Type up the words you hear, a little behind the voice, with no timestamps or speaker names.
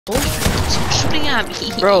Stop shooting at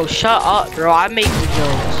me. Bro, shut up, bro. I'm making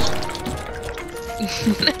jokes.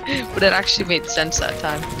 But it actually made sense that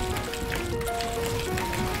time.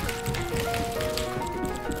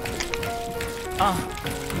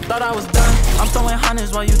 Thought I was done. I'm throwing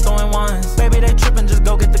hundreds while you throwing ones. Baby, they tripping, just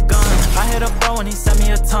go get the gun. I hit a bro and he sent me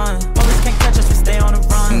a ton. Police can't catch us, we stay on the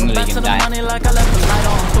run. Back to the money like I left the light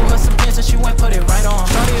on. Threw her some pins and she went put it right on.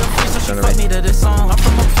 Shorty a free, so she fucked me to this song. I'm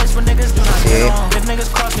from a place where niggas do not get on. If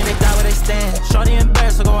niggas cross me, they die where they stand. Shorty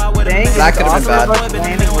embarrassed, so go out with a bang. That could have been bad.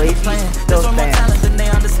 There's one more talent than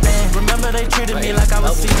they understand. Remember they treated me like I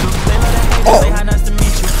was see-through. They let it hate me, say hi, nice to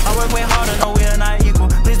meet you. I work way harder, no we are not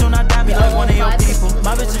equal. Please do not doubt me like one of your people.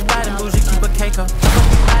 My bitch is bad and bougie, keep a cake up.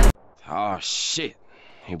 Oh shit.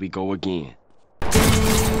 Here we go again.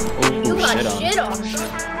 You got shit on.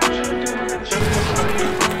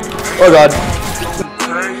 Oh god.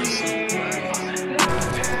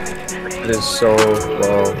 It is so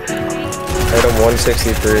low. Item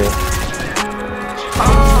 163.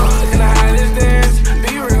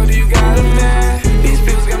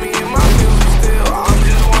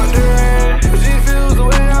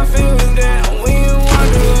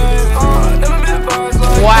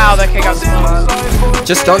 Wow, that kid got smoked.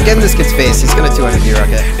 Just don't get in this kid's face. He's gonna 200 you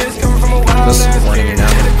rocket. Just warning you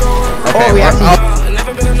now. Okay, we have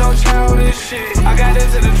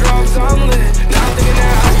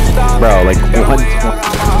bro, like 120.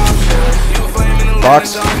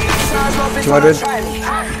 Box. 200.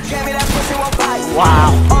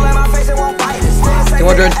 Wow.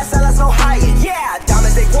 200.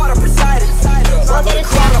 I'll get a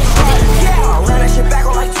stack of shit.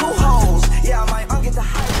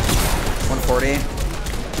 140.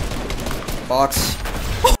 Box.